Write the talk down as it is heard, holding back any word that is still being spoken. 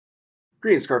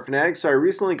Greetings, car fanatics. So I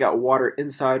recently got water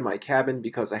inside my cabin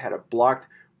because I had a blocked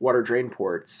water drain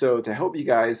port. So to help you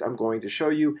guys, I'm going to show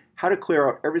you how to clear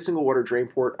out every single water drain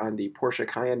port on the Porsche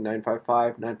Cayenne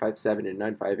 955, 957, and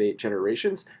 958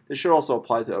 generations. This should also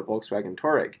apply to a Volkswagen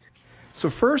Touareg. So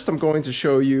first I'm going to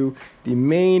show you the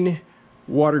main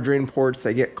water drain ports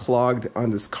that get clogged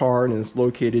on this car, and it's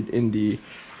located in the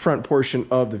front portion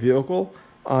of the vehicle.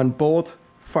 On both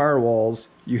firewalls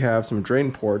you have some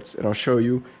drain ports, and I'll show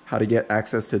you how to get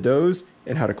access to those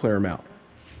and how to clear them out.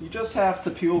 You just have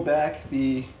to peel back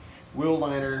the wheel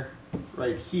liner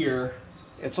right here.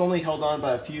 It's only held on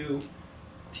by a few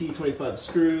T25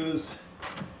 screws.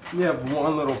 You have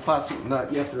one little plastic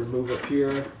nut you have to remove up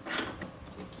here.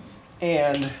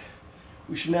 And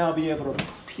we should now be able to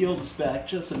peel this back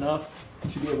just enough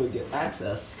to be able to get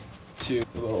access to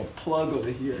the little plug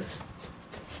over here.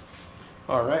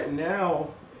 Alright,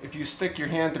 now if you stick your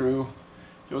hand through,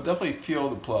 you'll definitely feel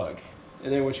the plug.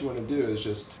 And then what you want to do is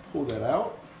just pull that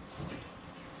out,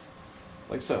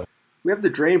 like so. We have the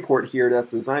drain port here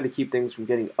that's designed to keep things from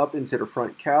getting up into the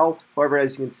front cowl. However,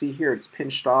 as you can see here, it's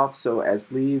pinched off, so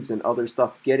as leaves and other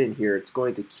stuff get in here, it's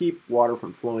going to keep water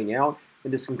from flowing out,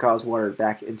 and this can cause water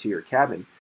back into your cabin.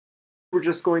 We're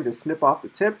just going to snip off the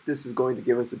tip. This is going to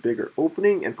give us a bigger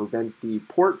opening and prevent the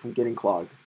port from getting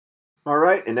clogged.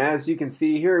 Alright, and as you can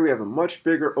see here, we have a much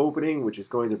bigger opening, which is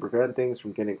going to prevent things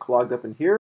from getting clogged up in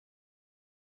here.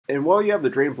 And while you have the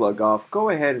drain plug off, go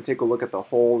ahead and take a look at the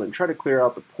hole and try to clear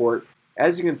out the port.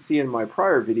 As you can see in my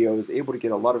prior video, I was able to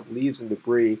get a lot of leaves and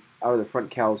debris out of the front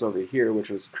cowls over here,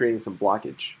 which was creating some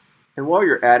blockage. And while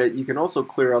you're at it, you can also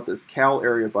clear out this cowl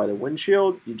area by the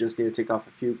windshield. You just need to take off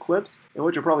a few clips, and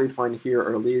what you'll probably find here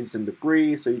are leaves and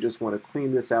debris, so you just want to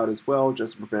clean this out as well,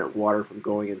 just to prevent water from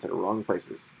going into the wrong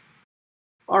places.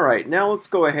 Alright, now let's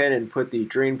go ahead and put the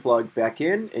drain plug back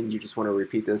in, and you just want to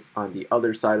repeat this on the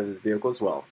other side of the vehicle as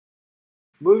well.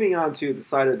 Moving on to the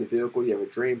side of the vehicle, you have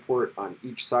a drain port on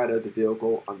each side of the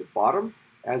vehicle on the bottom.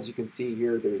 As you can see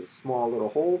here, there's a small little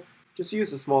hole. Just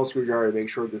use a small screwdriver to make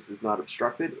sure this is not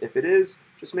obstructed. If it is,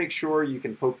 just make sure you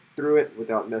can poke through it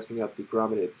without messing up the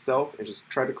grommet itself, and just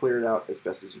try to clear it out as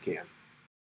best as you can.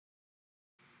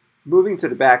 Moving to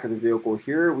the back of the vehicle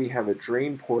here, we have a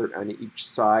drain port on each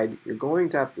side. You're going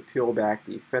to have to peel back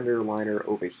the fender liner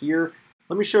over here.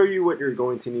 Let me show you what you're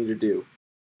going to need to do.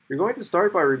 You're going to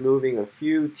start by removing a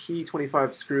few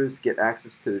T25 screws to get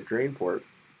access to the drain port.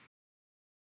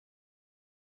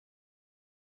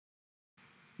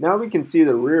 Now we can see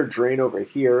the rear drain over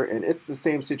here, and it's the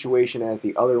same situation as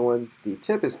the other ones. The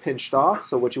tip is pinched off,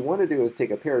 so what you want to do is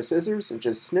take a pair of scissors and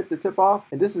just snip the tip off,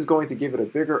 and this is going to give it a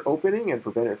bigger opening and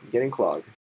prevent it from getting clogged.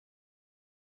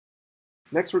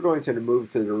 Next we're going to move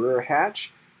to the rear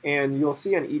hatch, and you'll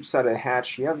see on each side of the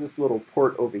hatch you have this little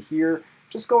port over here.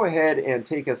 Just go ahead and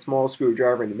take a small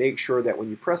screwdriver and make sure that when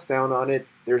you press down on it,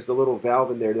 there's a little valve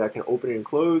in there that can open and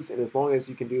close, and as long as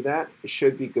you can do that, it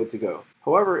should be good to go.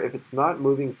 However, if it's not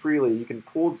moving freely, you can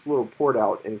pull this little port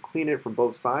out and clean it from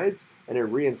both sides, and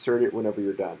then reinsert it whenever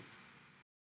you're done.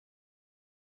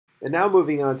 And now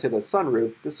moving on to the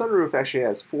sunroof. The sunroof actually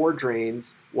has 4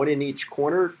 drains, 1 in each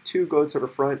corner, 2 go to the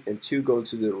front and 2 go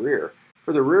to the rear.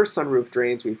 For the rear sunroof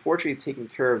drains, we've fortunately taken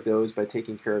care of those by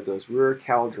taking care of those rear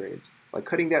cowl drains. By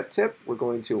cutting that tip, we're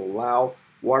going to allow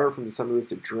water from the sunroof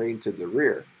to drain to the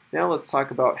rear. Now let's talk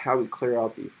about how we clear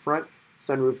out the front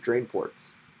sunroof drain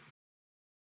ports.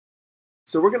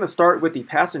 So we're going to start with the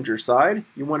passenger side.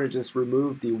 You want to just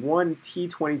remove the one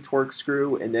T20 Torx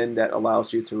screw, and then that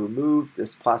allows you to remove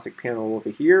this plastic panel over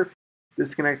here,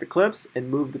 disconnect the clips,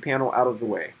 and move the panel out of the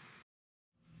way.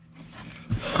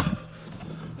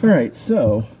 Alright,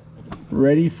 so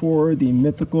ready for the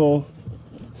mythical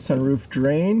sunroof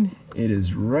drain. It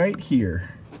is right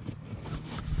here.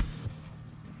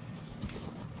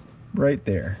 Right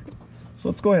there. So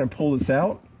let's go ahead and pull this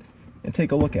out and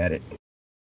take a look at it.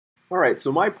 Alright,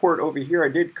 so my port over here, I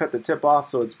did cut the tip off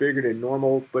so it's bigger than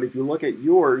normal, but if you look at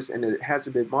yours and it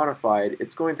hasn't been modified,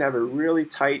 it's going to have a really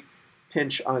tight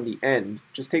pinch on the end.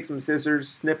 Just take some scissors,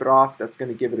 snip it off, that's going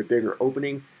to give it a bigger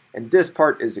opening. And this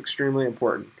part is extremely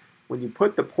important. When you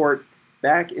put the port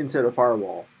back into the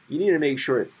firewall, you need to make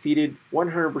sure it's seated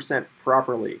 100%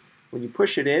 properly. When you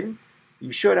push it in,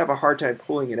 you should have a hard time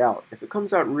pulling it out. If it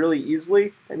comes out really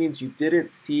easily, that means you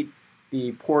didn't seat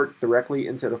the port directly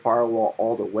into the firewall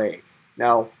all the way.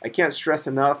 Now, I can't stress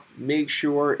enough, make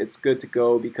sure it's good to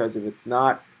go, because if it's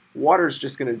not, water's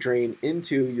just going to drain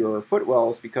into your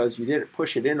footwells because you didn't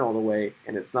push it in all the way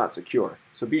and it's not secure.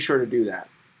 So be sure to do that.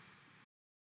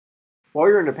 While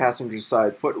you're in the passenger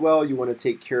side footwell, you want to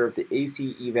take care of the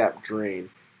AC evap drain.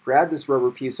 Grab this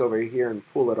rubber piece over here and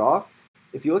pull it off.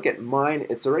 If you look at mine,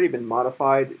 it's already been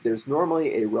modified. There's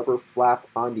normally a rubber flap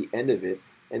on the end of it,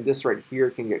 and this right here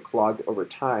can get clogged over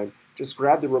time. Just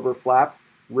grab the rubber flap,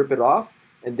 rip it off,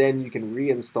 and then you can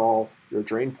reinstall your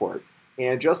drain port.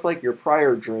 And just like your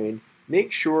prior drain,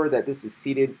 make sure that this is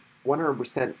seated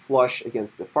 100% flush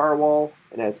against the firewall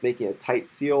and that it's making a tight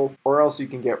seal, or else you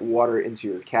can get water into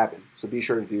your cabin. So be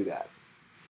sure to do that.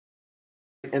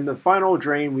 And the final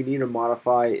drain we need to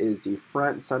modify is the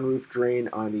front sunroof drain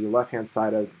on the left-hand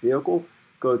side of the vehicle.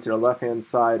 Go to the left-hand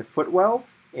side footwell,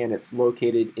 and it's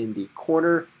located in the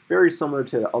corner, very similar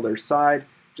to the other side.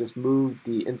 Just move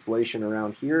the insulation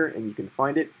around here and you can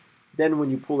find it. Then when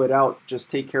you pull it out,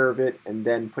 just take care of it and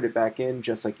then put it back in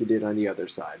just like you did on the other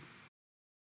side.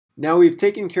 Now we've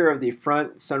taken care of the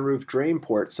front sunroof drain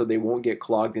ports so they won't get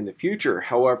clogged in the future.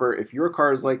 However, if your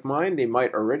car is like mine, they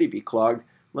might already be clogged.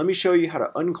 Let me show you how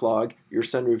to unclog your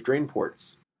sunroof drain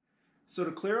ports. So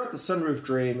to clear out the sunroof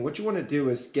drain, what you want to do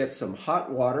is get some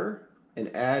hot water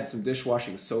and add some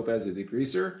dishwashing soap as a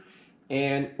degreaser.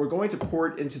 And we're going to pour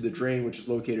it into the drain, which is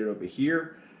located over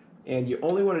here. And you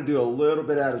only want to do a little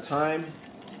bit at a time.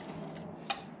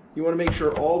 You want to make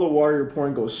sure all the water you're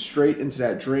pouring goes straight into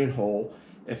that drain hole.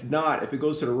 If not, if it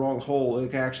goes to the wrong hole,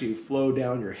 it can actually flow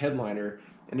down your headliner,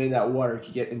 and then that water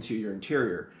can get into your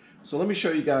interior. So let me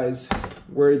show you guys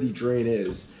where the drain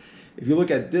is. If you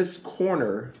look at this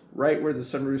corner, right where the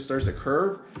sunroof starts to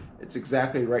curve, it's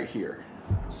exactly right here.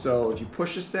 So if you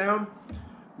push this down,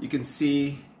 you can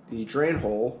see the drain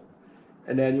hole,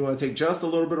 and then you want to take just a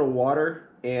little bit of water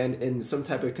and in some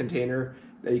type of container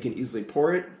that you can easily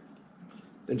pour it.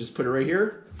 Then just put it right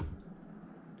here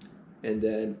and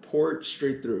then pour it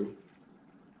straight through.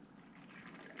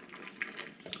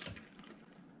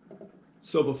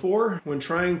 So before, when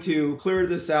trying to clear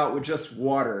this out with just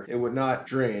water, it would not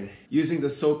drain. Using the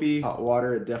soapy hot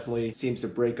water, it definitely seems to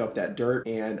break up that dirt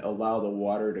and allow the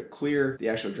water to clear the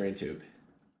actual drain tube.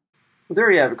 Well,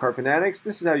 there you have it, car fanatics.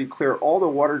 This is how you clear all the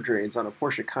water drains on a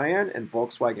Porsche Cayenne and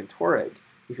Volkswagen Touareg.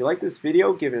 If you like this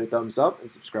video, give it a thumbs up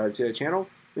and subscribe to the channel.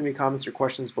 Leave me comments or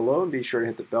questions below, and be sure to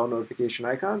hit the bell notification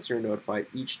icon so you're notified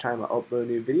each time I upload a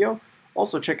new video.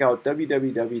 Also check out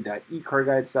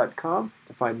www.ecarguides.com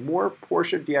to find more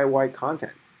Porsche DIY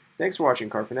content. Thanks for watching,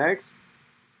 car fanatics.